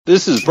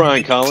This is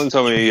Brian Collins.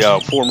 I'm a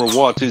former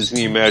Walt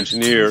Disney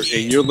Imagineer,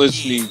 and you're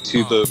listening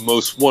to the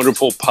most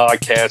wonderful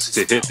podcast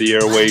to hit the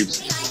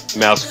airwaves,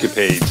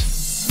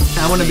 Mousecapades.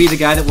 I want to be the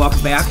guy that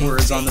walks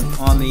backwards at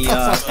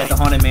the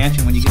Haunted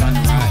Mansion when you get on the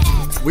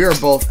ride. We are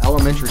both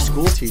elementary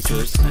school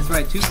teachers. That's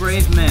right, two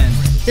brave men.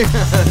 Two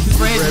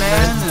brave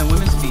men and a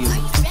women's field.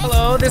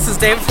 Hello, this is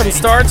David from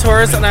Star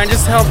Tours, and I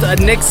just helped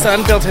Nick's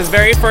son build his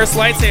very first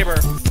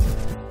lightsaber.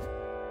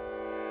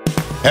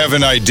 Have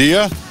an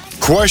idea,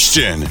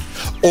 question,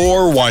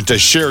 or want to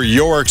share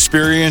your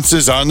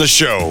experiences on the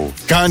show?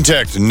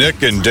 Contact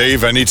Nick and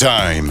Dave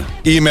anytime.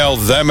 Email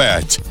them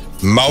at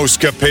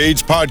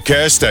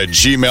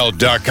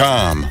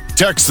mousecapadespodcast@gmail.com.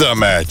 Text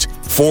them at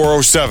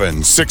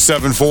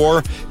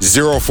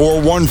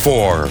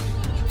 407-674-0414.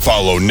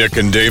 Follow Nick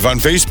and Dave on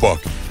Facebook,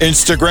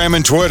 Instagram,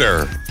 and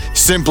Twitter.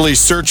 Simply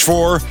search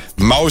for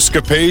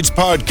Mousecapades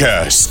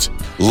Podcast.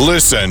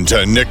 Listen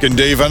to Nick and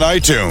Dave on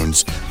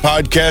iTunes,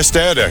 Podcast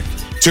Addict,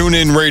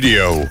 TuneIn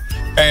Radio,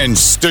 and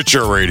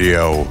Stitcher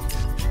Radio.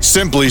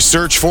 Simply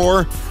search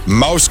for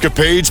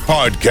Mousecapades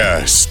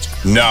Podcast.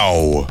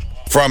 Now,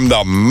 from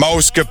the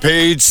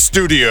Mousecapades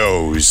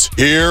Studios,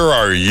 here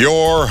are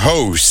your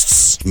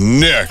hosts,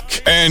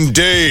 Nick and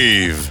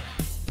Dave.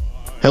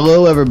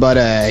 Hello,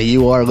 everybody.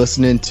 You are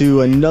listening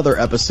to another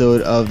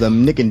episode of the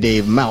Nick and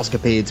Dave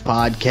Mousecapades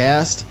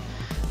Podcast,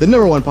 the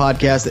number one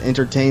podcast that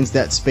entertains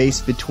that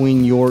space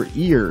between your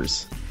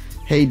ears.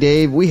 Hey,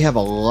 Dave, we have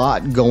a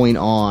lot going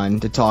on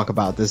to talk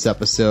about this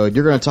episode.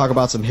 You're going to talk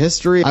about some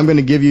history. I'm going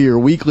to give you your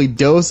weekly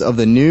dose of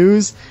the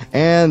news,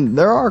 and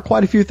there are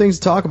quite a few things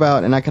to talk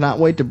about, and I cannot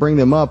wait to bring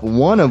them up.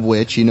 One of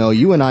which,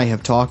 you and I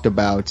have talked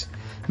about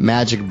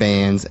magic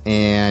bands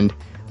and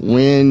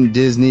when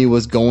Disney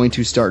was going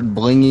to start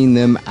blinging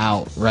them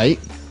out, right?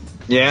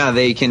 Yeah,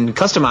 they can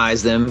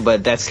customize them,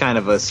 but that's kind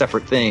of a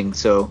separate thing.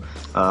 So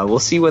we'll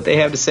see what they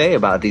have to say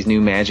about these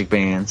new magic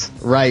bands.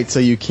 Right, so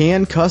you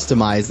can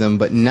customize them,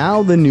 but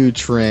now the new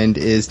trend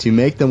is to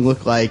make them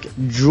look like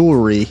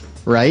jewelry,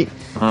 right?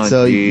 Oh,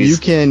 so geez. you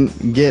can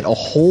get a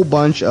whole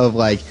bunch of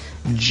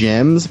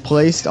gems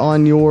placed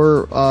on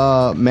your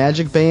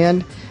magic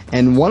band,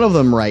 and one of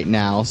them right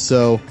now,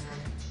 so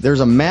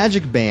there's a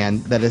magic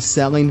band that is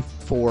selling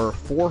for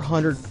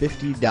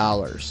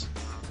 $450.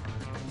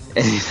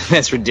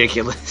 That's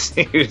ridiculous,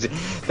 dude.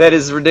 That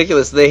is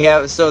ridiculous. They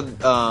have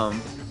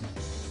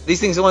these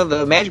things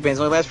the magic bands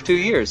only last for 2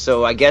 years.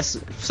 So I guess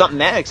something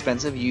that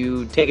expensive,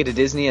 you take it to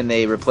Disney and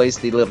they replace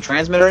the little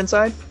transmitter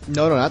inside.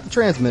 No, not the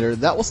transmitter.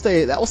 That will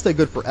stay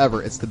good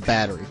forever. It's the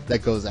battery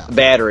that goes out.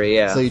 Battery,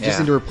 yeah. So you just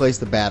need to replace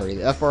the battery.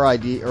 The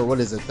FRID, or what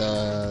is it?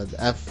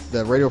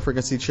 The radio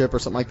frequency chip or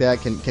something like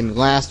that can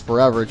last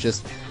forever. It's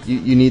just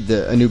you need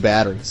a new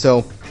battery.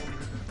 So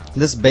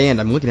this band,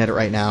 I'm looking at it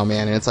right now,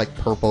 man, and it's like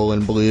purple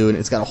and blue, and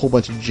it's got a whole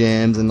bunch of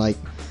gems and like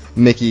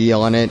Mickey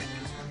on it.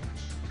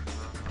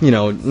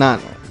 Not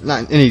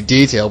any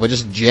detail, but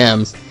just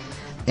gems.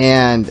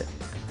 And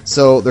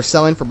so they're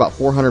selling for about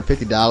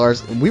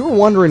 $450. We were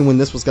wondering when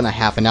this was going to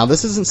happen. Now,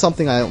 this isn't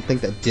something I don't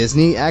think that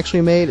Disney actually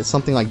made. It's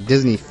something like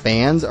Disney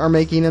fans are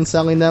making and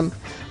selling them.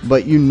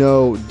 But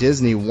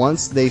Disney,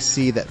 once they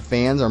see that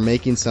fans are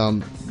making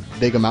some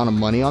big amount of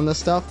money on this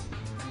stuff,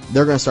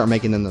 they're going to start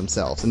making them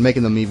themselves and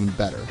making them even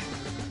better.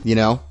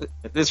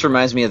 This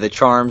reminds me of the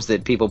charms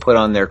that people put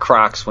on their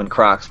Crocs when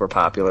Crocs were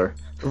popular.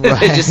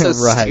 Right, It's just so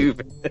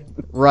stupid.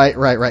 Right.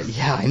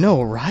 Yeah, I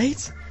know,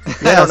 right?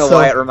 Yeah, I don't know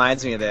why it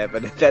reminds me of that,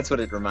 but that's what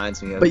it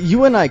reminds me of. But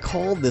you and I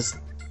called this,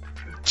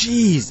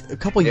 a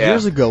couple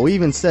years ago. We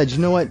even said, you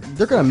know what?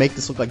 They're going to make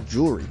this look like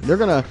jewelry.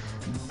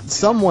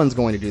 Someone's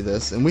going to do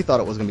this, and we thought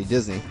it was going to be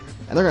Disney,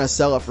 and they're going to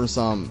sell it for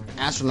some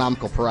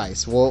astronomical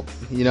price. Well,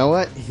 you know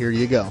what? Here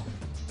you go.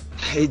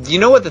 You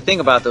know what the thing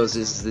about those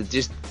is that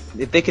just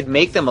if they could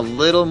make them a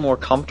little more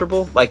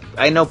comfortable. Like,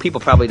 I know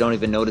people probably don't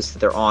even notice that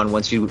they're on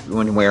when you're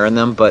wearing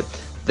them, but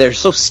they're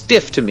so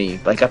stiff to me.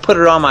 Like, I put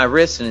it on my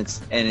wrist and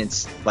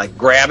it's like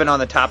grabbing on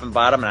the top and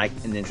bottom,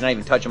 and it's not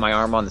even touching my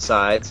arm on the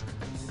sides.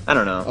 I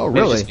don't know. Oh,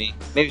 really?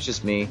 Maybe it's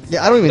just me.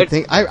 Yeah,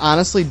 I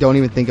honestly don't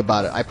even think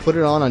about it. I put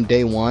it on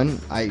day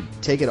one. I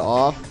take it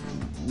off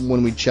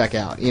when we check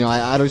out.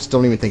 I just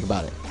don't even think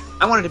about it.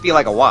 I want it to be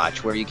like a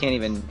watch where you can't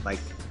even,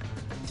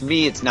 to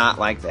me, it's not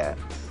like that.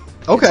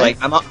 Okay.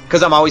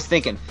 Because I'm always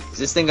thinking, is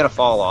this thing going to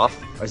fall off?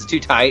 Or is it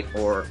too tight?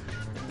 Or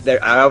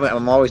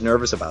I'm always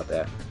nervous about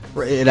that.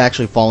 It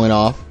actually falling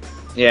off?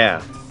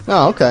 Yeah.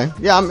 Oh, okay.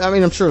 Yeah,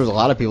 I'm sure there's a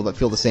lot of people that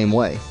feel the same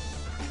way.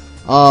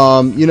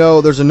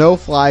 There's a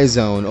no-fly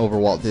zone over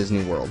Walt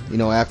Disney World.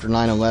 After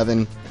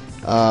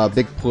 9/11,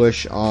 big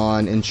push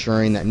on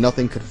ensuring that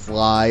nothing could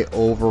fly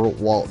over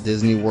Walt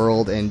Disney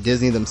World, and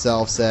Disney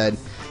themselves said,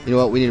 you know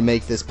what, we need to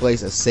make this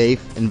place a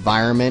safe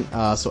environment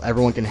so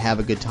everyone can have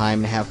a good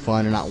time and have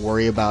fun and not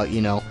worry about,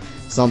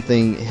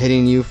 something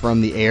hitting you from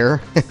the air,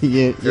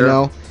 you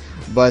know.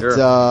 But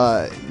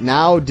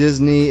now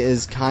Disney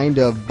is kind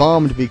of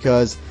bummed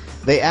because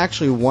they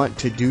actually want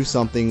to do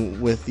something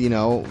with,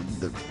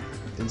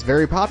 it's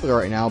very popular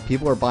right now.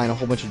 People are buying a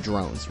whole bunch of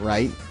drones,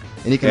 right?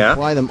 And you can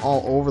fly them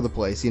all over the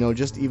place.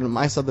 Just even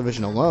my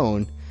subdivision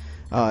alone,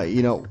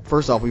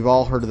 First off, we've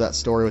all heard of that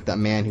story with that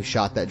man who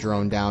shot that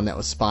drone down that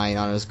was spying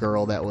on his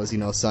girl that was,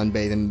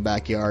 sunbathing in the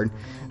backyard.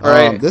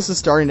 Right. This is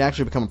starting to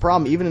actually become a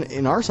problem. Even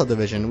in our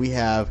subdivision, we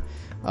have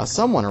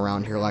someone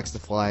around here likes to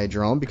fly a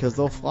drone because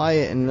they'll fly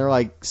it and they're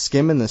like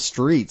skimming the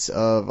streets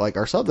of like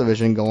our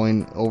subdivision,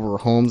 going over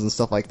homes and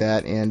stuff like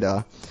that.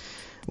 And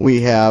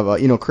we have,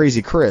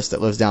 Crazy Chris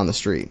that lives down the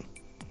street.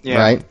 Yeah.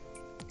 Right?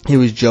 He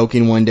was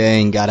joking one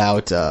day and got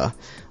out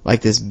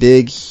like this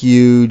big,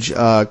 huge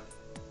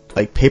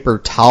like paper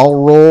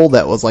towel roll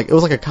that was like, it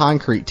was like a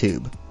concrete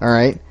tube, all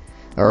right?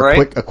 Or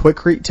right. a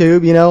quickcrete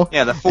tube,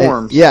 Yeah, the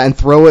forms.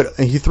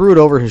 And he threw it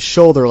over his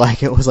shoulder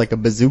like it was like a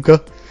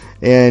bazooka.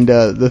 And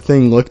the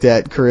thing looked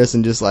at Chris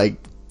and just like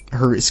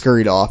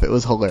scurried off. It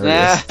was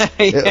hilarious.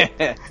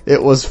 Yeah.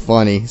 It was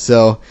funny.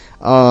 So,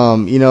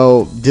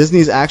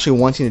 Disney's actually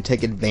wanting to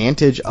take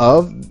advantage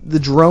of the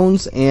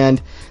drones,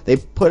 and they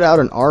put out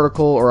an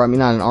article, or I mean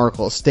not an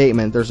article, a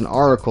statement. There's an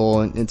article,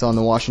 and it's on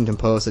the Washington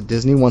Post, that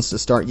Disney wants to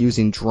start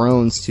using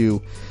drones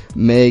to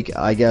make,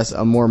 I guess,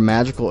 a more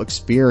magical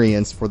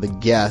experience for the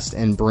guest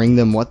and bring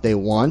them what they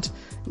want.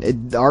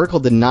 The article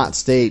did not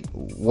state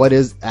what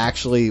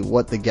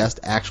the guest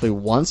actually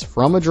wants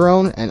from a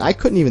drone, and I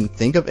couldn't even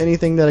think of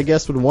anything that a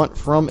guest would want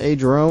from a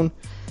drone.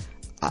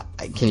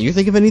 Can you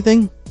think of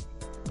anything?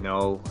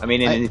 No. I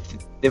mean, if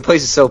the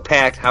place is so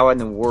packed, how in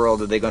the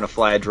world are they going to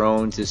fly a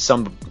drone to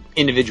some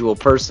individual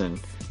person?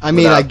 I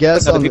mean, I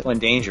guess other people in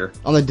danger.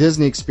 On the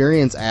Disney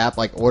Experience app,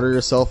 like order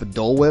yourself a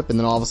Dole Whip, and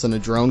then all of a sudden a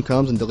drone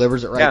comes and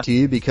delivers it right to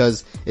you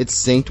because it's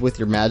synced with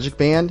your Magic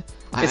Band.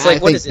 It's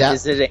like, what is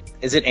it?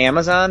 Is it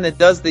Amazon that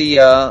does the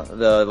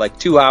like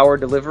 2-hour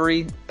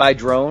delivery by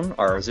drone,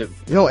 or is it?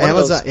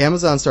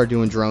 Amazon started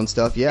doing drone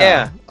stuff. Yeah.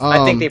 Yeah.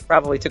 I think they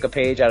probably took a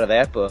page out of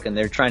that book, and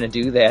they're trying to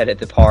do that at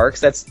the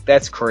parks.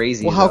 That's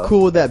crazy. Well, how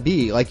cool would that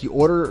be? Like, you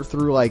order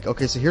through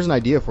okay, so here's an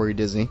idea for you,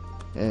 Disney.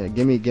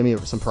 Give me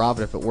some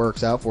profit if it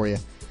works out for you.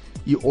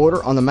 You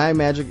order on the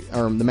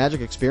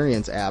Magic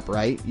Experience app,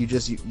 right? You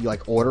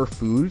like order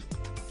food,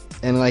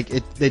 and like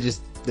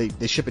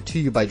they ship it to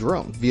you by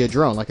drone, via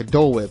drone, like a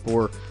Dole Whip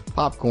or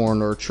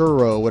popcorn or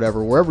churro,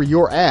 whatever. Wherever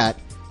you're at,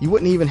 you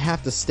wouldn't even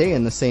have to stay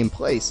in the same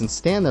place and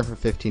stand there for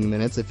 15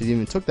 minutes if it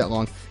even took that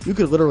long. You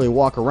could literally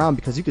walk around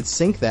because you could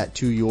sync that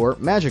to your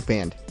Magic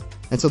Band.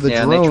 And so the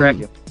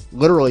drone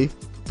literally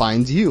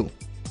finds you.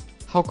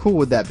 How cool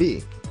would that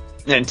be?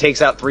 And it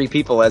takes out 3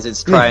 people as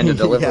it's trying to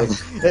deliver.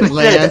 It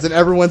lands and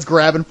everyone's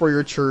grabbing for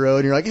your churro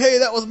and you're like, hey,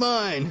 that was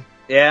mine.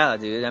 Yeah,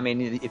 dude. I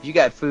mean, if you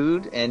got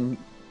food, and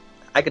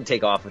I could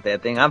take off with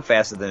that thing. I'm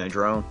faster than a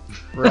drone.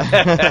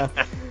 Right.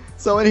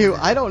 So anywho,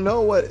 I don't know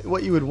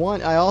what you would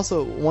want.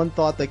 One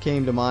thought that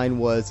came to mind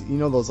was,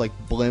 those like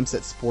blimps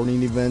at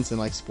sporting events and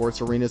like sports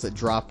arenas that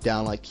drop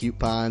down like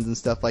coupons and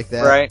stuff like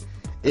that. Right.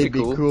 It'd be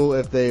cool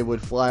if they would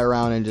fly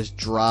around and just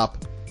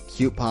drop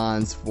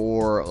coupons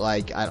for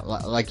like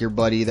your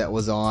buddy that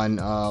was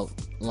on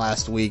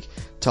last week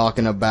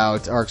talking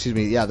about, or excuse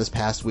me, this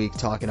past week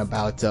talking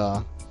about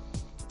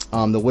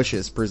the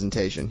Wishes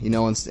presentation,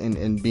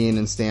 and being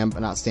in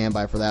not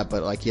standby for that,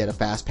 but like he had a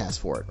fast pass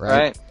for it,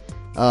 right?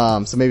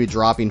 So maybe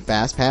dropping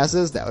fast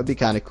passes, that would be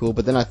kind of cool.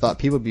 But then I thought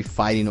people would be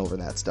fighting over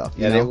that stuff.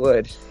 You know? They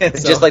would.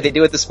 Just like they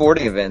do at the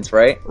sporting events,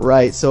 right?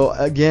 Right. So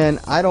again,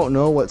 I don't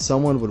know what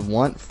someone would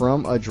want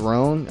from a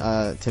drone.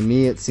 To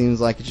me, it seems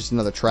like it's just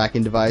another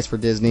tracking device for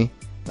Disney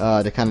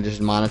to kind of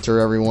just monitor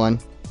everyone.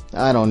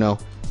 I don't know.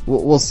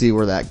 We'll see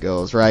where that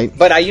goes, right?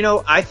 But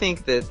I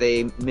think that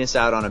they miss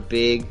out on a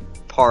big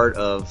part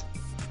of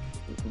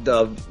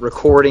the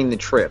recording the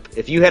trip.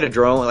 If you had a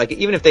drone, like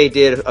even if they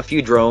did a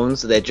few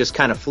drones that just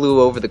kind of flew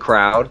over the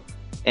crowd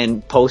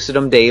and posted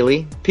them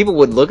daily, people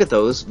would look at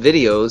those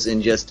videos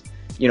and just,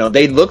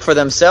 they'd look for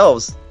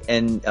themselves,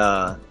 and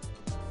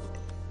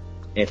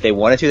if they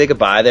wanted to, they could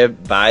buy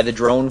the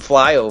drone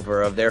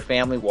flyover of their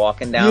family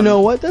walking down. You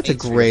know what? That's a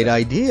great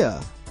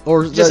idea.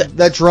 Or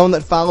that drone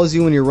that follows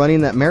you when you're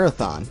running that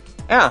marathon.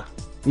 Yeah.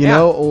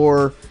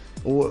 Or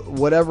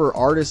whatever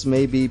artist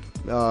may be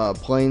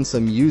playing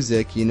some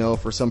music,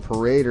 for some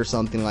parade or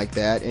something like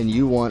that, and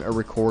you want a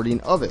recording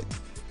of it,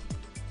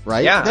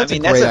 right? Yeah, that's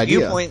a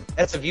viewpoint.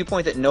 That's a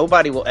viewpoint that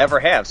nobody will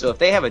ever have. So if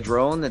they have a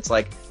drone that's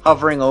like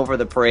hovering over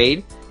the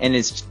parade, and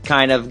it's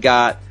kind of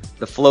got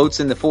the floats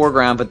in the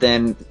foreground, but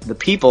then the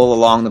people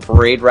along the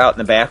parade route in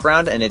the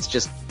background, and it's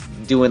just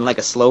doing like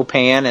a slow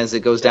pan as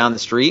it goes down the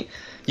street,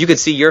 you could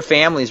see your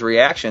family's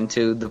reaction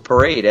to the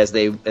parade as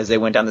they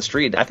went down the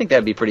street. I think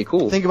that'd be pretty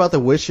cool. Think about the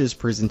Wishes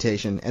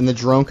presentation, and the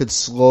drone could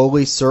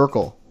slowly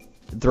circle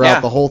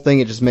throughout the whole thing.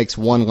 It just makes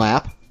one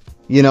lap,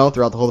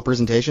 throughout the whole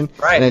presentation,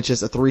 right? And it's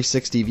just a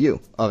 360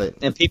 view of it.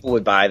 And people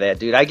would buy that,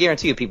 dude. I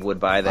guarantee you, people would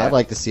buy that. I'd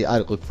like to see.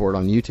 I'd look for it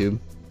on YouTube.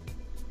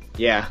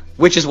 Yeah,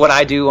 which is what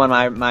I do on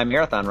my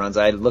marathon runs.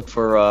 I look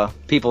for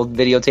people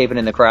videotaping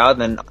in the crowd,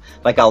 and then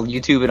I'll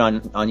YouTube it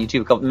on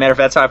YouTube. Matter of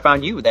fact, that's how I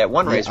found you with that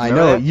one race. I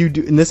know you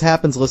do, and this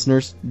happens,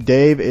 listeners.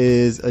 Dave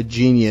is a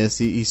genius.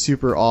 He's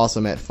super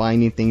awesome at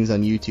finding things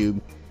on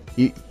YouTube.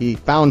 He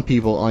found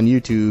people on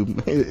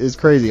YouTube. It's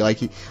crazy.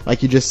 Like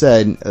you just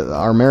said,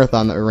 our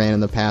marathon that we ran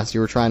in the past,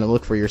 you were trying to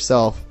look for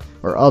yourself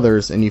or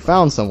others, and you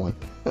found someone.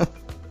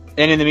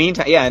 And in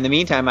the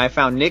meantime, I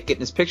found Nick getting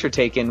his picture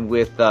taken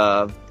with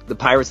the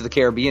Pirates of the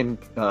Caribbean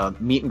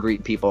meet and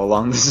greet people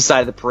along the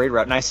side of the parade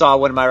route. And I saw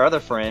one of my other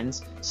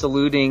friends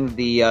saluting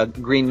the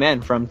green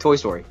men from Toy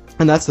Story.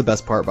 And that's the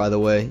best part, by the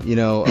way.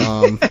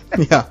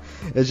 Yeah,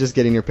 it's just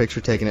getting your picture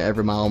taken at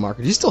every mile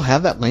marker. Do you still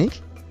have that link?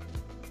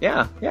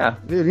 Yeah.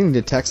 Dude, you need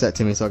to text that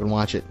to me so I can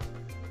watch it.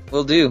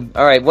 Will do.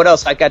 All right, what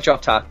else? I got you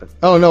off topic.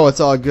 Oh, no, it's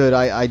all good.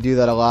 I do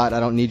that a lot. I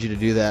don't need you to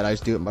do that. I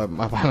just do it by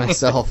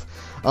myself.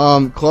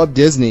 Club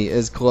Disney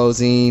is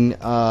closing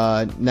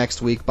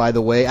next week, by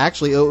the way.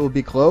 Actually, it will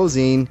be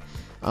closing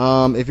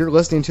if you're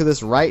listening to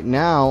this right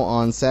now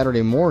on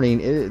Saturday morning.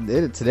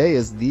 Today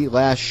is the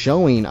last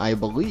showing, I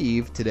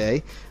believe,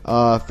 today.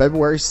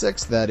 February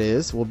 6th, that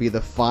is, will be the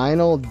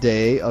final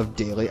day of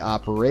daily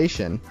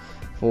operation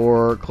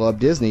for Club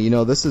Disney.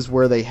 This is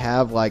where they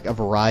have like a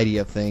variety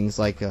of things,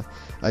 like a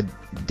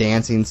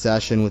dancing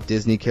session with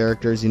Disney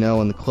characters,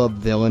 and the club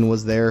villain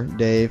was there,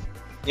 Dave.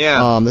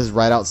 Yeah. This is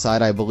right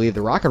outside, I believe,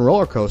 the Rock and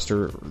Roller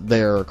Coaster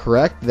there,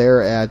 correct?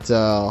 There at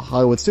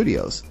Hollywood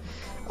Studios.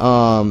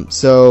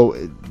 So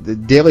the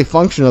daily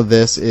function of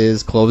this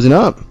is closing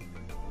up.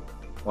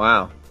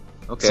 Wow.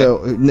 Okay.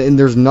 So, and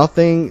there's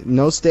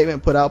no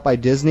statement put out by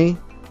Disney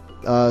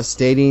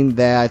stating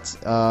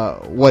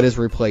that what is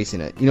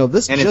replacing it.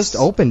 This just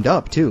opened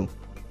up, too.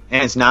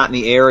 And it's not in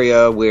the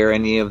area where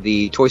any of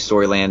the Toy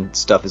Story Land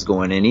stuff is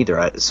going in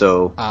either.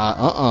 So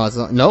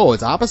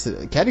it's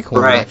opposite. Catty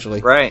corner,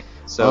 actually. Right.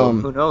 So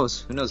who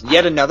knows?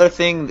 Yet another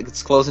thing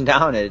that's closing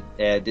down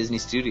at Disney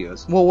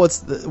Studios. Well,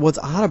 what's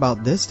odd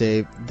about this,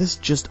 Dave? This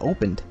just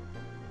opened.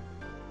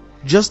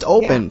 Just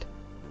opened.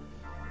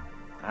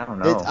 Yeah. I don't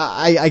know.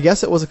 I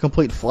guess it was a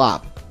complete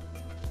flop.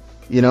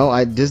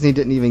 Disney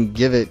didn't even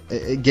give it.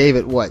 It gave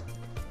it what?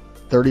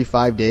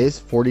 35 days,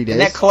 40 days.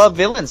 And that club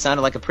villain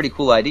sounded like a pretty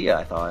cool idea,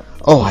 I thought.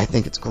 Oh, I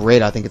think it's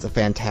great. I think it's a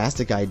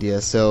fantastic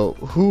idea. So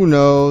who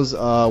knows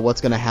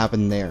what's going to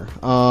happen there.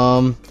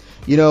 Talking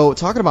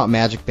about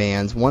magic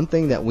bands, one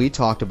thing that we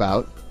talked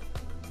about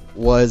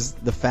was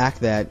the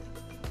fact that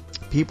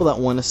people that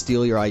want to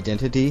steal your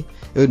identity,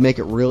 it would make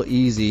it real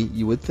easy,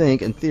 you would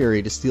think, in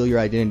theory, to steal your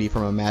identity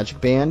from a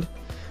magic band.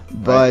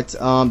 But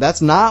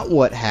that's not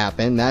what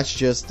happened. That's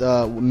just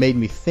made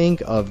me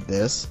think of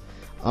this.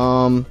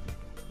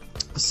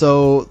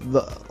 So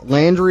the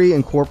Landry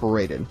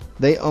Incorporated,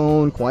 they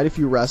own quite a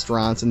few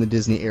restaurants in the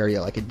Disney area,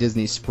 like at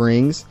Disney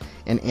Springs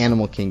and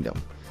Animal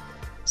Kingdom.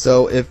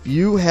 So if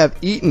you have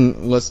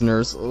eaten,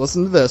 listeners,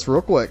 listen to this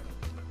real quick.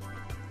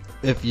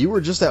 If you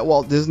were just at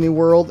Walt Disney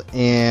World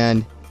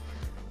and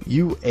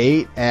you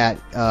ate at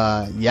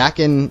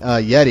Yakin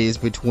Yeti's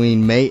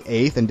between May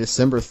 8th and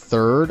December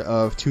 3rd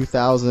of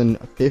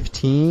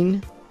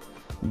 2015...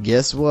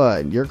 guess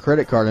what? Your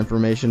credit card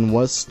information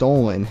was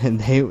stolen, and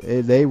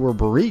they were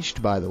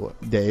breached, by the way,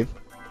 Dave.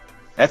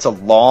 That's a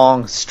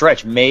long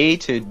stretch. May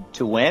to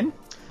when?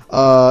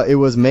 It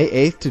was May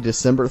 8th to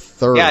December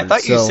 3rd. Yeah, I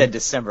thought you said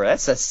December.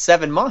 That's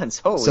 7 months.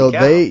 Holy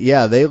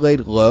cow. They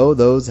laid low.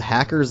 Those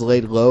hackers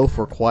laid low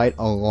for quite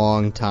a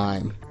long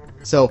time.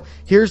 So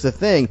here's the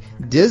thing.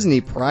 Disney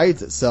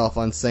prides itself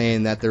on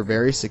saying that they're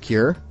very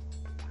secure.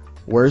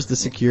 Where's the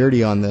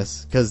security on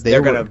this? Because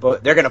they're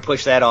gonna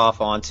push that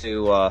off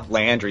onto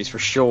Landry's for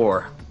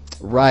sure.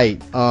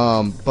 Right.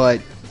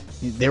 But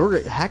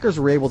hackers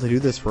were able to do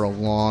this for a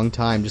long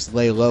time, just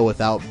lay low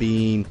without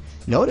being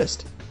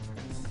noticed.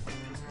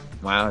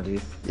 Wow,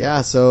 dude.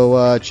 Yeah.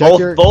 So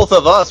check both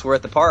of us were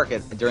at the park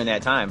during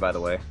that time, by the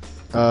way.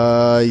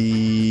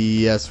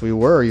 Yes, we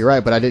were. You're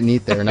right, but I didn't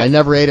eat there, and I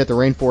never ate at the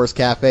Rainforest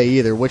Cafe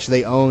either, which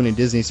they own in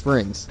Disney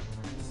Springs.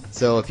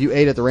 So if you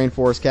ate at the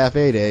Rainforest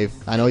Cafe, Dave,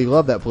 I know you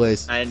love that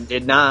place. I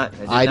did not.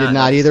 I did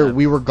not either.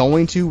 We were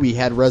going to. We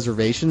had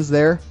reservations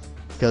there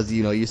because,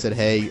 you said,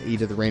 hey,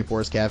 eat at the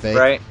Rainforest Cafe.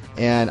 Right.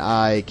 And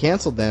I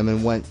canceled them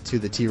and went to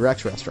the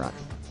T-Rex restaurant.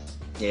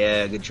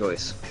 Yeah, good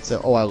choice. So,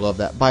 I love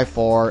that. By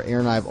far,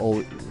 Aaron and I have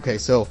always... Okay,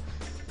 so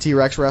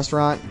T-Rex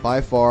restaurant, by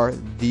far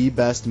the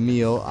best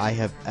meal I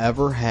have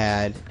ever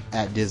had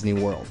at Disney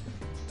World.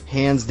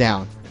 Hands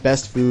down.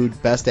 Best food,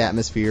 best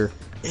atmosphere.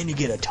 And you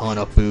get a ton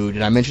of food.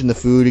 And I mentioned the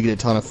food, you get a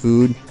ton of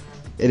food.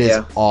 It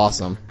is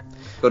awesome.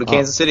 Go to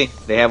Kansas City.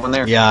 They have one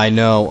there. Yeah, I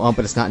know.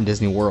 But it's not in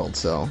Disney World,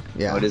 so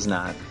yeah. No, it is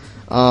not.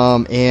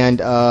 And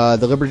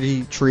the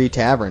Liberty Tree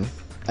Tavern.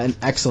 An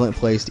excellent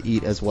place to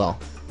eat as well.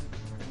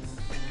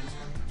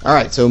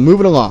 Alright, so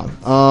moving along.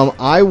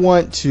 I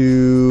want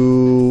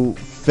to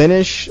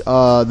finish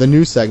the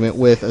news segment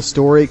with a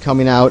story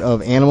coming out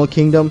of Animal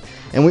Kingdom.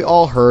 And we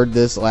all heard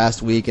this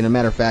last week. And a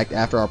matter of fact,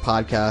 after our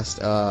podcast,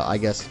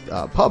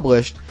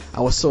 published,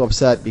 I was so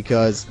upset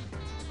because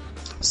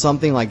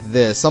something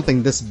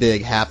this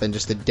big happened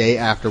just a day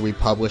after we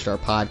published our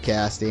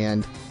podcast.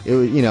 And it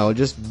was,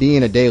 just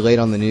being a day late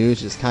on the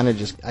news,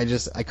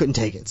 I couldn't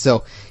take it.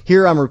 So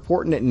here I'm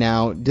reporting it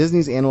now.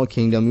 Disney's Animal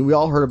Kingdom. We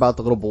all heard about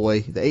the little boy,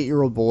 the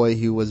 8-year-old boy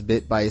who was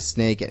bit by a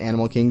snake at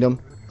Animal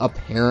Kingdom.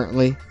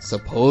 Apparently,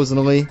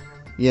 supposedly,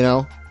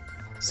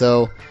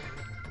 So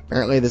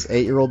apparently this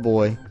 8-year-old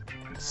boy,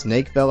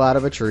 snake fell out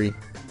of a tree,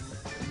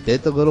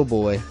 bit the little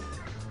boy.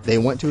 They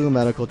went to a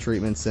medical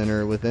treatment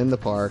center within the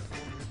park.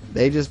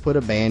 They just put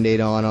a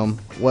Band-Aid on him.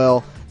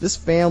 Well, this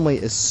family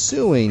is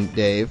suing,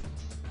 Dave,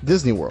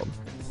 Disney World.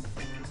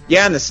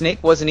 Yeah, and the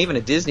snake wasn't even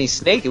a Disney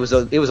snake. It was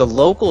a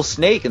local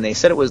snake, and they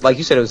said it was, like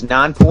you said, it was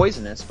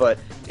non-poisonous, but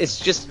it's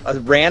just a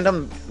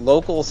random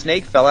local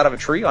snake fell out of a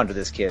tree onto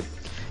this kid.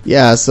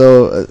 Yeah,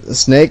 so a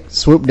snake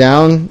swooped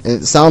down.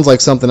 It sounds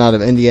like something out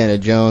of Indiana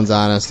Jones,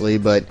 honestly,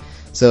 but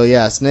so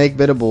yeah, snake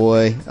bit a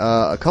boy.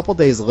 A couple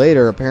days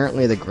later,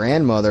 apparently the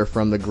grandmother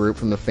from the group,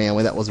 from the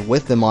family that was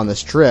with them on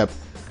this trip,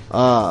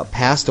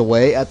 passed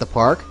away at the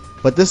park.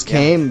 But this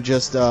came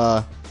just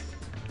a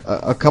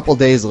couple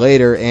days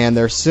later, and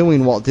they're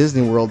suing Walt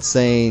Disney World,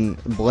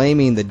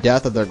 blaming the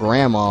death of their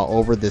grandma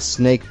over this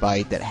snake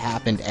bite that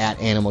happened at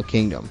Animal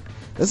Kingdom.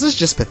 This is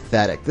just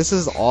pathetic. This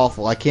is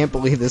awful. I can't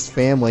believe this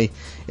family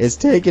is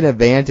taking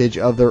advantage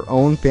of their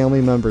own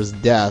family member's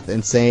death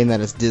and saying that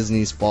it's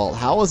Disney's fault.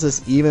 How is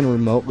this even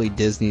remotely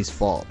Disney's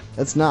fault?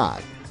 It's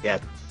not. Yeah.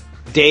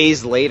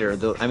 Days later,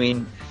 there's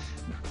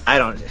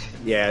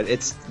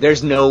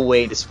no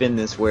way to spin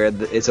this where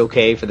it's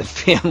okay for the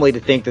family to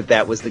think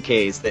that was the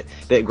case,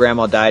 that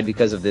grandma died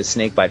because of this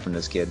snake bite from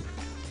this kid.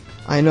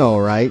 I know,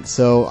 right?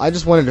 So I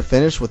just wanted to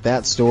finish with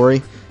that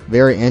story.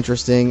 Very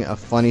interesting, a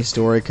funny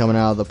story coming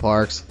out of the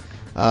parks.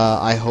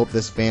 I hope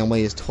this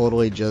family is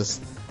totally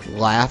just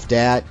laughed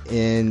at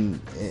in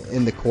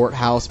the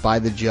courthouse by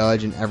the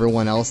judge and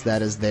everyone else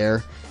that is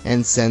there,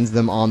 and sends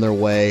them on their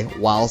way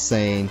while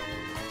saying,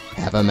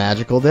 "Have a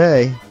magical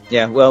day."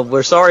 Yeah, well,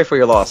 we're sorry for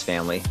your loss,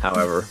 family,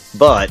 however,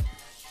 but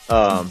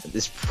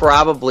this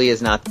probably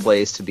is not the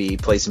place to be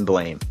placing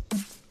blame.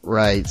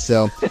 Right,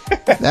 so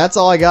that's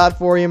all I got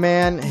for you,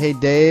 man. Hey,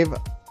 Dave,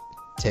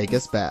 take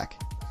us back.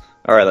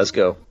 All right, let's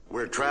go.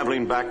 We're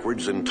traveling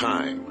backwards in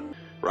time.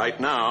 Right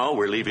now,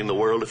 we're leaving the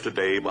world of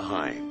today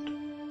behind.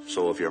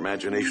 So if your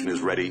imagination is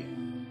ready,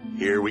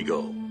 here we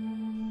go.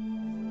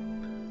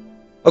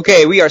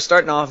 Okay, we are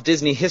starting off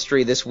Disney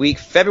history this week,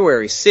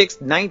 February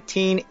 6th,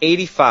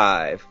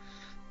 1985.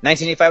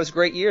 1985 was a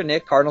great year,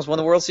 Nick. Cardinals won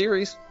the World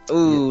Series.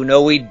 Ooh,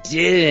 no, we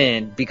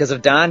didn't, because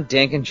of Don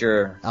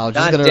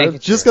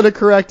Denkinger. Just gonna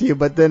correct you,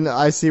 but then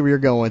I see where you're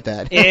going with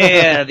that.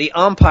 Yeah, the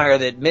umpire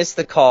that missed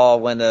the call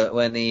when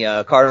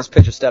the Cardinals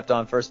pitcher stepped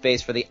on first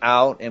base for the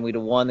out, and we'd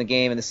have won the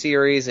game in the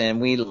series,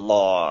 and we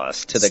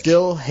lost to the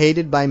still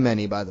hated by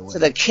many, by the way, to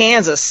the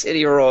Kansas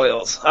City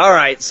Royals. All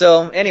right,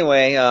 so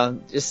anyway,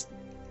 just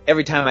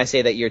every time I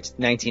say that year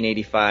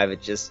 1985,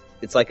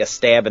 it's like a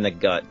stab in the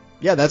gut.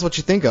 Yeah, that's what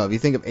you think of. You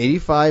think of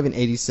 85 and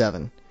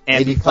 87.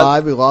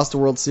 85, we lost the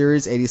World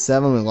Series.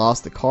 87, we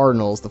lost the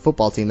Cardinals, the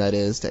football team that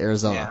is, to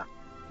Arizona.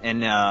 Yeah.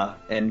 And in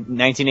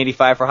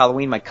 1985 for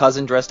Halloween, my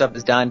cousin dressed up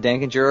as Don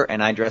Denkinger,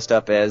 and I dressed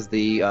up as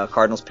the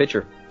Cardinals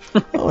pitcher.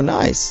 Oh,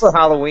 nice. For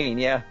Halloween,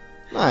 yeah.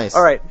 Nice.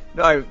 All right,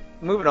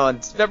 moving on.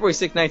 It's February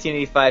 6,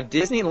 1985.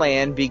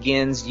 Disneyland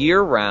begins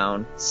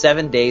year-round,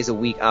 7 days a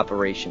week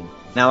operation.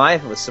 Now, I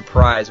was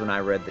surprised when I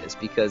read this,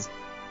 because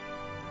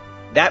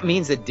that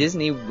means that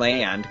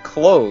Disneyland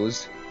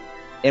closed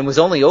and was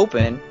only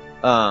open.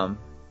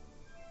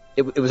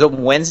 It was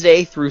open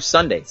Wednesday through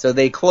Sunday, so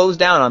they closed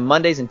down on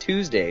Mondays and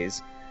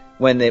Tuesdays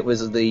when it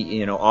was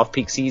the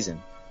off-peak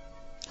season.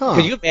 Huh.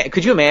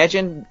 Could you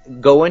imagine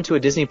going to a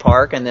Disney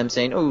park and them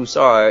saying, "Oh,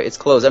 sorry, it's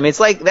closed"? I mean,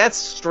 it's like that's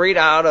straight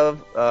out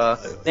of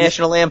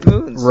National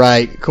Lampoon's.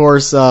 Right. Of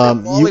course,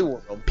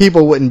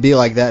 people wouldn't be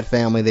like that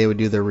family. They would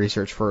do their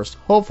research first,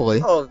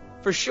 hopefully. Oh,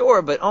 for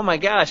sure. But oh my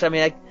gosh, I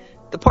mean,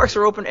 the parks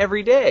are open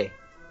every day.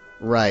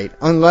 Right.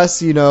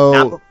 Unless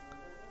you're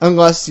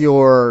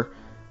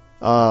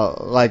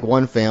like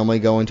one family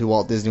going to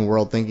Walt Disney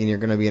World thinking you're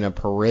going to be in a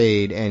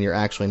parade and you're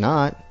actually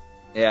not.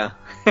 Yeah.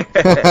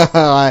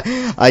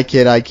 I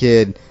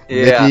kid.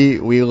 Yeah. Vicky,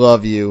 we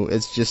love you.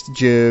 It's just a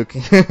joke.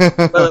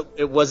 Well,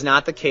 it was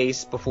not the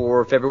case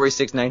before February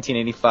 6,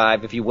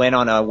 1985. If you went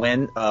on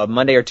a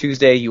Monday or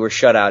Tuesday, you were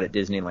shut out at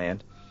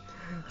Disneyland.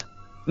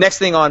 Next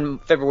thing on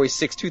February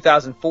 6,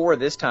 2004,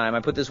 this time,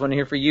 I put this one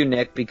here for you,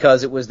 Nick,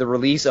 because it was the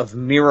release of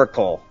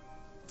Miracle.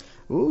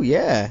 Ooh,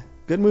 yeah.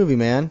 Good movie,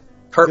 man.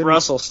 Kurt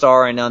Russell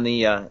starring on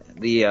the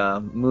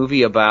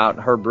movie about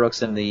Herb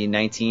Brooks and the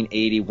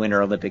 1980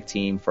 Winter Olympic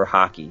team for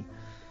hockey.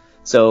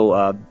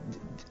 So,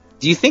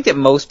 do you think that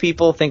most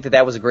people think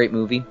that was a great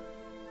movie,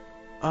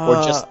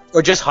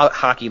 or just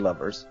hockey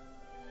lovers?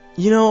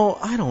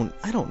 I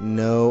don't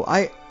know.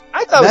 I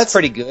thought it was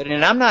pretty good,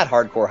 and I'm not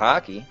hardcore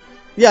hockey.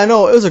 Yeah,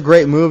 no, it was a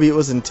great movie. It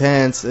was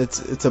intense.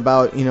 It's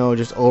about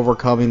just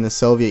overcoming the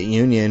Soviet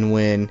Union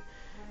when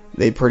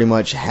they pretty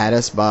much had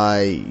us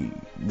by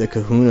the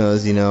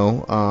kahunas,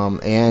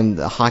 and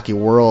the hockey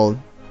world,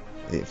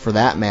 for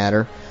that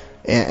matter,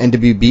 and to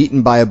be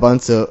beaten by a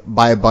bunch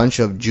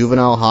of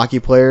juvenile hockey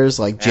players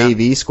like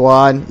JV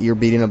squad. You're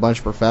beating a bunch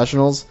of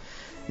professionals.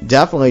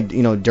 Definitely,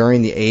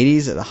 during the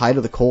 80s at the height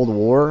of the Cold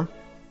War,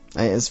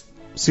 it's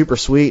super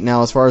sweet.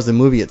 Now, as far as the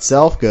movie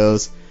itself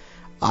goes,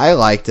 I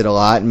liked it a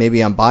lot.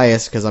 Maybe I'm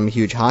biased because I'm a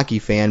huge hockey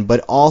fan,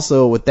 but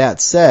also with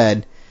that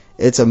said,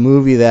 it's a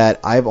movie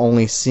that I've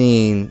only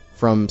seen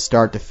from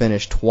start to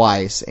finish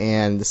twice,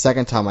 and the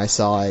second time I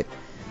saw it,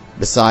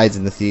 besides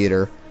in the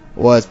theater,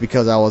 was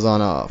because I was on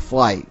a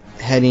flight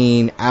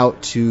heading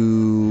out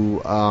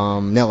to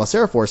Nellis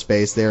Air Force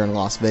Base there in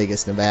Las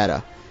Vegas,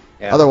 Nevada.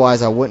 Yeah.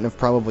 Otherwise, I wouldn't have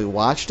probably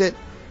watched it.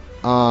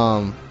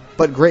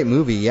 But great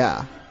movie,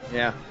 yeah.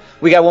 Yeah.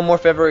 We got one more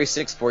February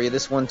 6th for you.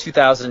 This one,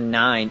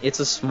 2009.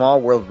 It's a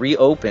Small World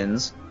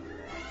reopens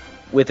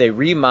with a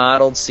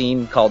remodeled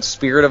scene called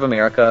Spirit of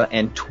America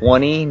and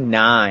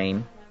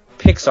 29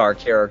 Pixar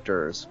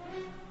characters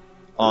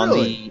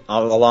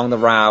along the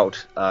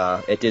route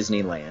at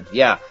Disneyland.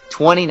 Yeah,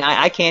 29.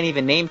 I can't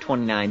even name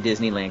 29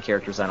 Disneyland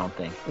characters, I don't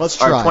think. Let's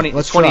try.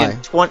 29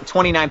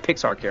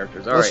 Pixar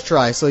characters. All right. Let's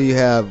try. So you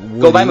have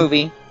Woody. Go by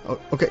movie.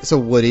 Okay, so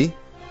Woody.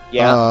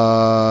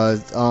 Yeah.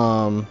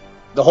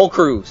 The whole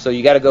crew. So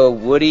you got to go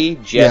Woody,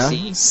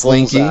 Jesse,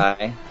 Slinky.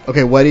 Bullseye.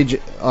 Okay, Woody.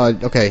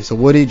 Okay, so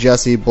Woody,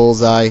 Jesse,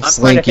 Bullseye, I'm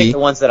Slinky. trying to think the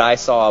ones that I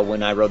saw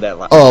when I wrote that.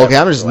 Oh, okay.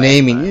 I'm just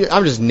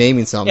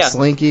naming some. Yeah.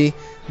 Slinky,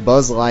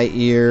 Buzz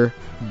Lightyear,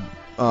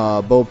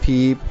 Bo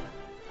Peep,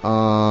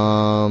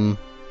 Huggin'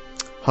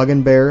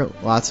 Bear,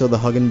 Lotso the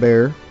Huggin'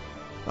 Bear.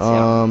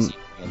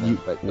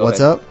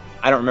 What's up?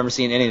 I don't remember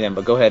seeing any of them,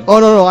 but go ahead.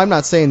 Oh no, I'm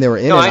not saying they were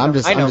in it. I'm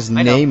just I know.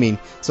 naming.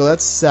 So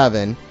that's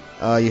 7.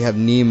 You have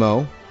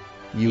Nemo.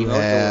 You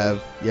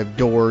have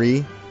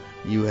Dory.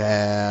 You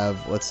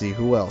have, let's see,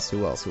 who else?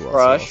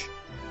 Crush.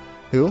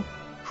 Who?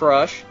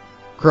 Crush.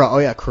 Oh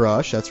yeah,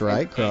 Crush. That's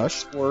right, Crush.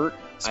 Squirt.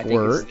 I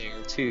think it's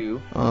there too.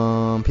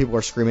 People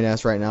are screaming at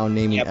us right now,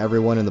 naming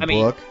everyone in the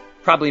book.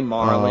 Probably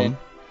Marlin.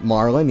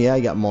 Marlin, yeah,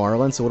 you got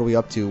Marlin. So what are we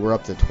up to? We're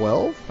up to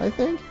 12, I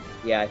think.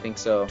 Yeah, I think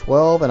so.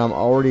 12, and I'm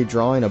already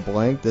drawing a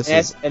blank. And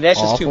that's just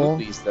awful. 2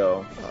 movies,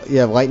 though. You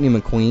have Lightning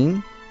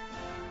McQueen,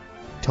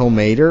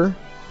 Tomater.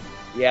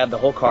 Yeah, the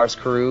whole Cars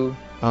crew.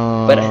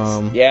 But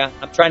I'm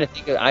trying to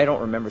think. I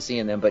don't remember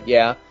seeing them, but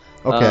yeah.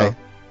 Okay.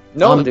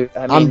 Dude.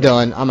 I'm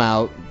done. I'm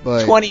out.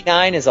 But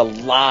 29 is a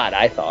lot,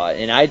 I thought,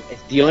 and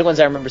the only ones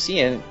I remember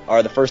seeing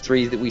are the first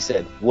 3 that we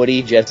said: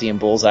 Woody, Jesse, and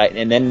Bullseye.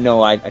 And then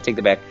I take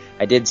that back.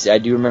 I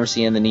do remember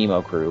seeing the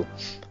Nemo crew.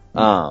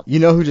 You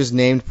know who just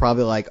named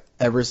probably like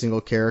every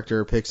single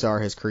character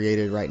Pixar has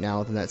created right now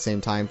within that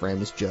same time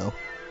frame is Joe.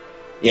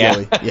 Yeah.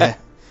 Joey. Yeah.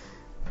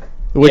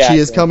 Which he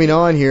is coming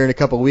on here in a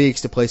couple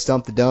weeks to play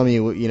Stump the Dummy,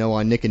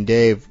 on Nick and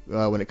Dave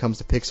when it comes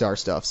to Pixar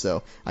stuff.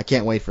 So I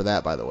can't wait for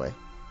that, by the way.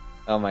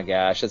 Oh my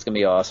gosh, that's gonna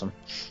be awesome.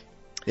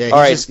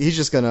 Yeah, he's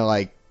just gonna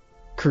like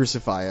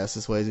crucify us.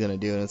 That's what he's gonna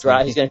do. And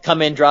he's gonna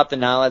come in, drop the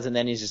knowledge, and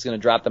then he's just gonna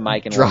drop the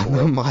mic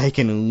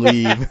and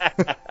leave.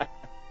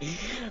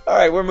 All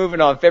right, we're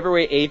moving on.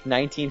 February 8th,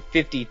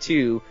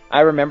 1952. I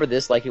remember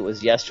this like it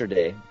was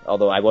yesterday,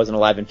 although I wasn't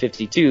alive in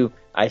 52.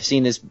 I've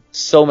seen this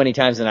so many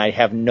times, and I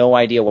have no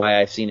idea why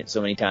I've seen it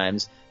so many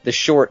times. The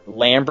short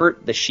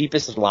Lambert, the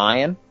Sheepish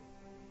Lion,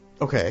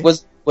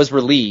 was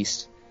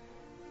released,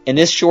 and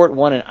this short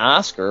won an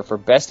Oscar for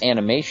Best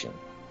Animation.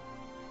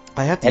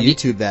 I have to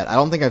YouTube that. I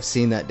don't think I've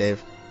seen that,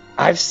 Dave.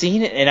 I've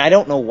seen it, and I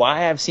don't know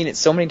why I've seen it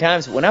so many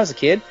times. When I was a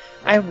kid,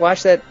 I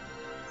watched that.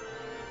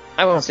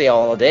 I won't say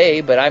all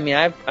day, but I mean,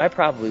 I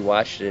probably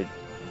watched it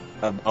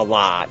a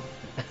lot,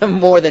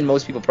 more than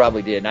most people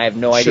probably did, and I have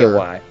no idea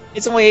why.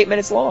 It's only 8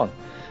 minutes long.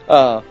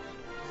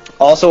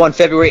 Also on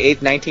February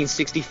 8th,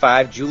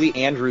 1965, Julie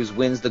Andrews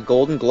wins the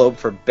Golden Globe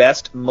for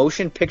Best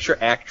Motion Picture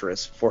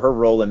Actress for her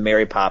role in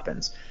Mary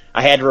Poppins.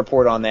 I had to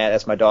report on that.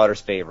 That's my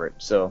daughter's favorite.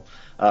 So,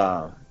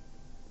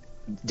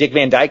 Dick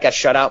Van Dyke got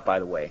shut out, by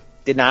the way.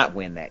 Did not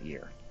win that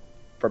year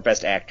for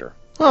Best Actor.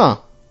 Huh.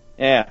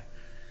 Yeah.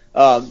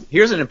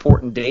 Here's an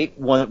important date,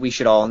 one that we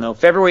should all know.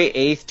 February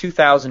 8th,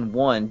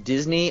 2001,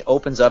 Disney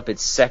opens up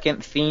its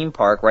second theme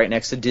park right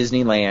next to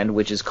Disneyland,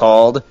 which is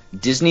called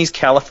Disney's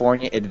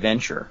California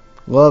Adventure.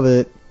 Love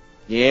it.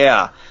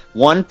 Yeah.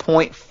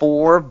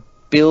 $1.4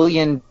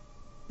 billion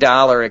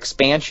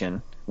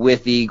expansion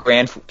with the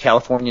Grand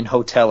Californian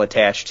Hotel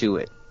attached to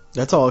it.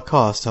 That's all it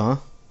cost, huh?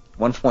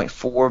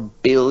 $1.4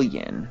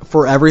 billion.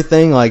 For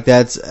everything? Like,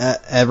 that's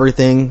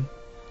everything?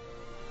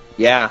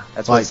 Yeah,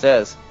 that's what it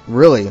says.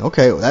 Really?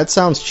 Okay, well, that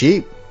sounds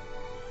cheap.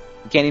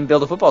 You can't even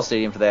build a football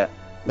stadium for that.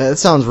 That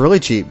sounds really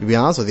cheap, to be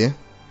honest with you.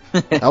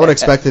 I would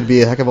expect it to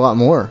be a heck of a lot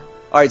more.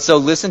 All right, so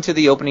listen to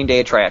the opening day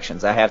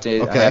attractions. I have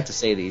to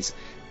say these.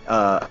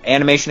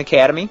 Animation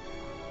Academy,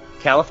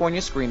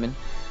 California Screamin',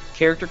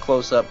 Character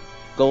Close-Up,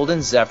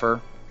 Golden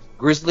Zephyr,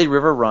 Grizzly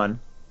River Run,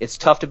 It's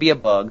Tough to Be a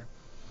Bug,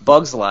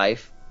 Bug's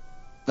Life.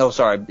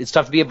 It's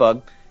Tough to Be a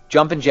Bug,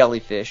 Jumpin'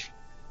 Jellyfish,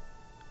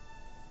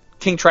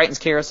 King Triton's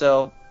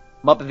Carousel,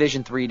 Muppet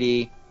Vision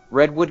 3D,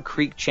 Redwood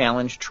Creek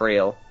Challenge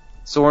Trail,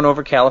 Soarin'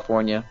 Over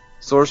California,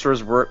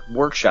 Sorcerer's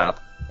Workshop,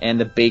 and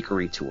the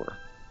Bakery Tour.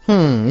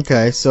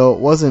 Okay, so it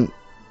wasn't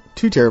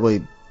too terribly...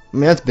 I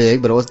mean, that's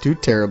big, but it wasn't too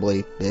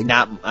terribly big.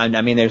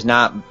 There's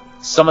not...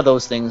 Some of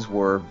those things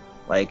were,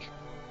 like,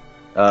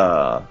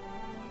 not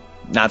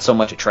so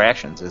much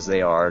attractions as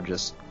they are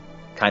just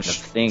kind of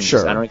things.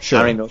 Sure, I don't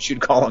even know what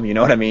you'd call them, you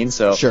know what I mean?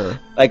 So, sure.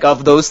 Like,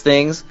 of those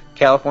things,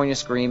 California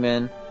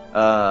Screamin',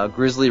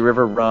 Grizzly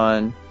River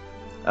Run,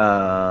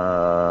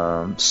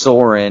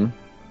 Soarin',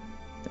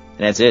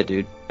 And that's it,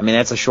 dude. I mean,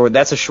 that's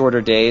a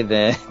shorter day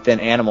than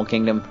Animal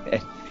Kingdom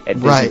at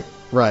Disney.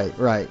 Right.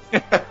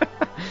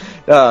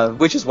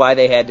 Which is why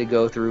they had to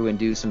go through and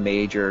do some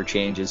major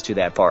changes to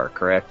that park,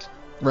 correct?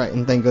 Right,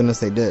 and thank goodness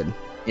they did.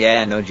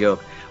 Yeah, no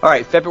joke. All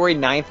right, February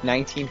 9th,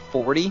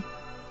 1940.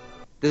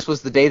 This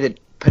was the day that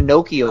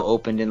Pinocchio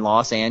opened in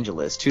Los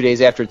Angeles, 2 days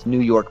after its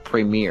New York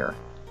premiere.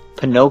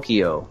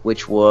 Pinocchio,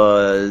 which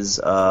was,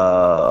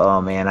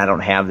 oh man, I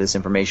don't have this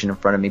information in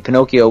front of me.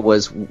 Pinocchio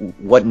was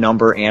what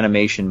number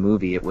animation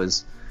movie? It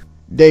was...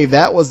 Dave,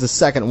 that was the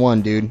second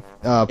one, dude.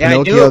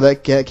 Pinocchio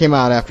that came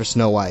out after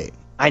Snow White.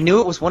 I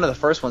knew it was one of the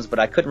first ones, but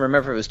I couldn't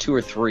remember if it was 2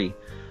 or 3.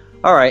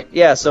 All right,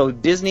 yeah, so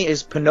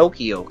Disney's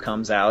Pinocchio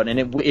comes out,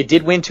 and it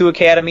did win 2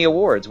 Academy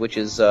Awards, which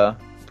is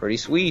pretty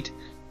sweet.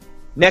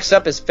 Next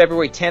up is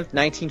February 10th,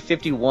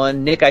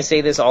 1951. Nick, I say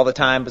this all the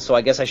time, so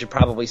I guess I should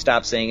probably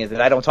stop saying it,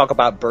 that I don't talk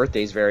about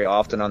birthdays very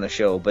often on the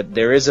show, but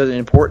there is an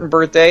important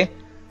birthday.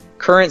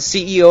 Current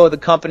CEO of the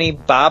company,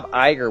 Bob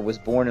Iger, was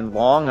born in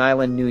Long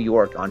Island, New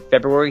York on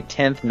February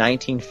 10th,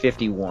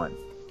 1951.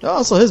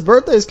 Oh, so his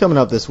birthday's coming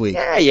up this week.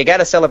 Yeah, you got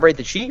to celebrate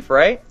the chief,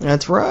 right?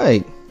 That's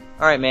right.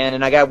 All right, man,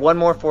 and I got one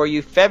more for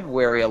you.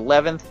 February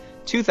 11th,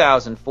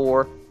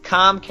 2004,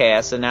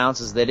 Comcast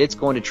announces that it's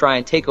going to try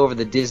and take over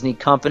the Disney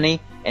company,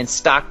 and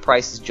stock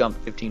prices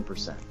jumped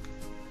 15%.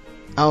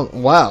 Oh,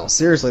 wow.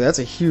 Seriously, that's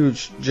a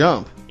huge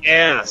jump.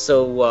 Yeah,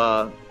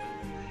 so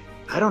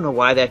I don't know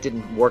why that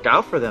didn't work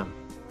out for them.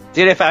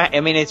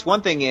 I mean, it's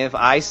one thing if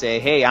I say,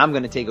 hey, I'm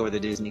going to take over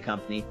the Disney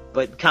company,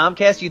 but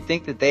Comcast, you'd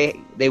think that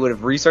they would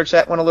have researched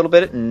that one a little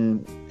bit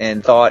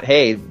and thought,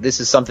 hey,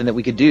 this is something that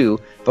we could do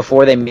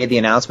before they made the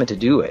announcement to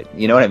do it.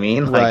 You know what I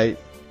mean? Like, right.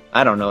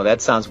 I don't know.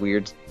 That sounds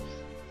weird.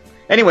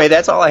 Anyway,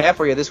 that's all I have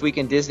for you this week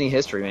in Disney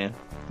history, man.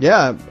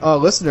 Yeah,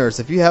 listeners,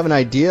 if you have an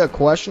idea, a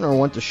question, or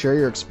want to share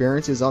your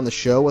experiences on the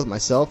show with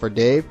myself or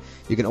Dave,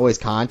 you can always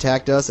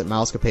contact us at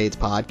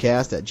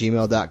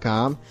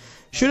mousecapadespodcast@gmail.com.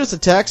 Shoot us a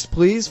text,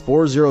 please,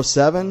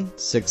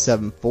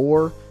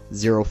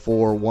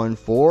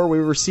 407-674-0414. We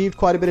received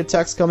quite a bit of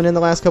text coming in the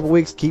last couple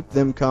weeks. Keep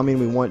them coming.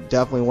 We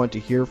definitely want to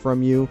hear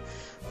from you.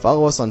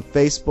 Follow us on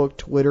Facebook,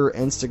 Twitter,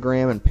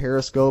 Instagram, and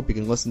Periscope. You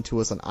can listen to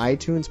us on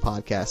iTunes,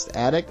 Podcast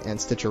Addict,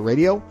 and Stitcher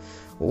Radio.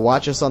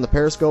 Watch us on the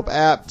Periscope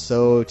app.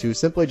 So to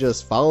simply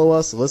just follow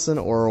us, listen,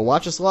 or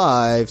watch us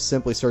live,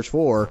 simply search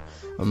for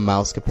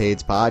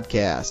Mousecapades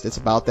Podcast. It's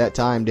about that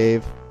time,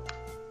 Dave.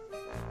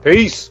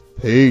 Peace.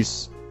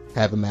 Peace.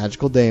 Have a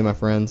magical day, my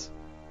friends.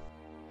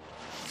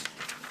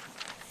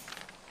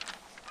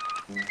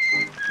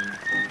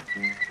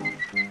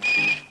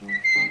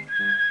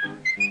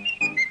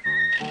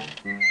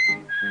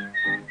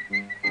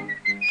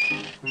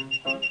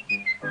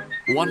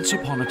 Once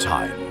upon a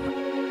time,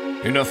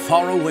 in a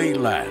faraway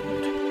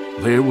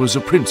land, there was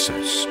a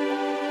princess.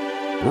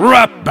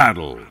 Rap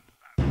battle.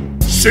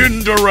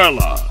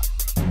 Cinderella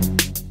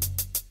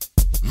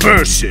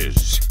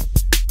versus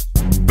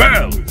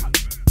Belle.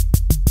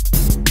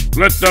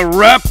 Let the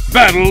rap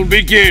battle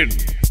begin.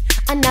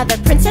 Another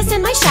princess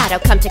in my shadow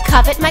come to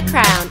covet my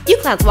crown. You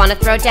clowns wanna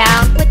throw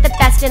down with the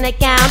best in a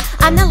gown.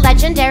 I'm the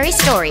legendary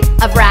story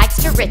of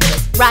rags to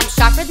riches. Rhyme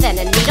sharper than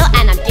a needle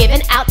and I'm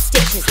giving out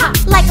stitches.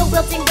 Like a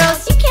wilting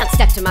rose, you can't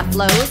step to my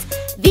flows.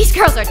 These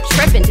girls are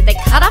tripping, did they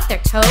cut off their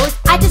toes?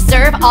 I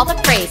deserve all the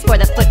praise for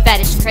the foot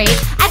fetish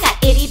craze. I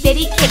got itty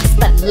bitty kicks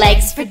but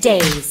legs for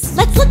days.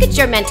 Let's look at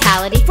your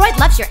mentality. Freud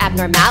loves your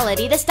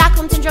abnormality. The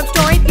Stockholm Syndrome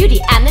story,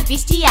 beauty and the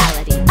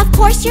bestiality. Of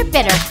course you're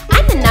bitter,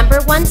 I'm the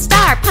 #1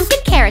 star.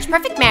 Pumpkin carriage,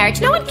 perfect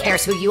marriage, no one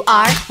cares who you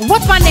are.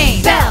 What's my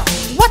name? Belle.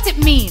 What's it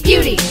mean?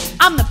 Beauty.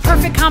 I'm the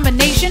perfect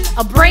combination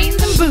of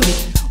brains and booty.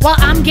 While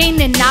I'm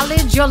gaining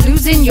knowledge, you're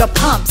losing your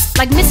pumps.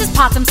 Like Mrs.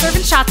 Possum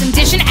serving shots and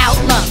dishing out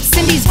lumps.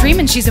 Cindy's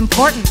dreaming she's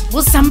important.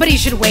 Well, somebody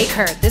should wake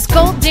her. This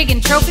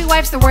gold-digging trophy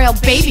wife's the royal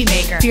baby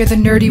maker. Fear the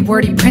nerdy,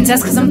 wordy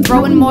princess, cause I'm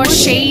throwing more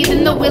shade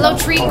than the willow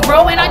tree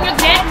growing on your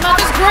dead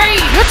mother's grave.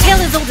 Your tale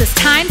as old as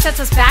time, sets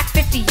us back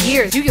 50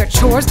 years. Do your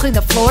chores, clean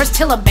the floors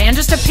till a man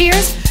just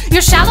appears.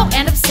 You're shallow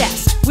and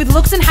obsessed with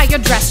looks and how you're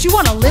dressed. You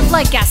wanna live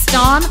like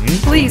Gaston?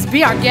 Please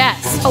be our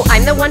guest. Oh,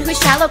 I'm the one who's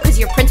shallow cause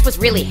your prince was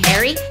really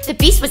hairy. The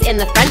beast was in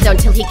the friend zone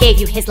till he gave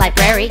you his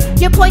library.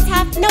 Your boys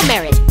have no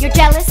merit. You're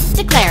jealous?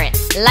 Declare it.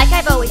 Like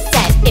I've always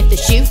said, if the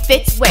shoe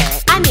fits, wear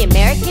it. I'm the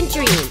American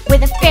dream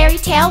with a fairy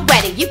tale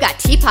wedding. You got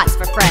teapots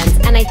for friends,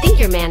 and I think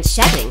your man's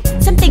shedding.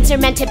 Some things are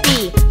meant to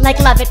be, like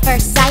love at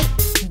first sight.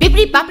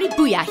 Bibbidi bobbidi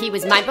booyah, he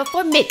was mine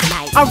before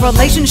midnight. A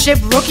relationship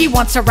rookie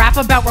wants to rap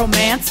about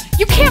romance.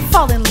 You can't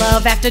fall in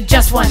love after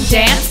just one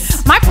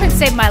dance. My prince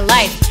saved my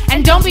life,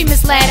 and don't be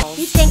misled.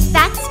 You think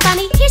that's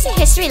funny? Here's a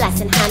history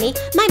lesson, honey.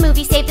 My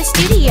movie saved the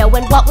studio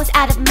when Walt was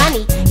out of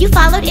money. You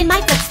followed in my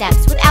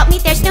footsteps. Without me,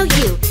 there's no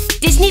you.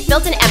 Disney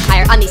built an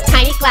empire on these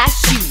tiny glass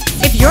shoes.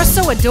 If you're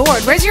so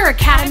adored, where's your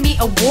Academy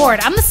Award?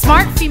 I'm the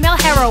smart female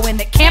heroine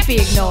that can't be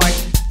ignored.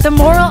 The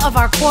moral of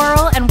our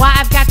quarrel and why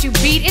I've got you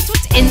beat, it's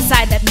what's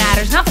inside that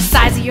matters, not the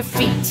size of your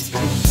feet.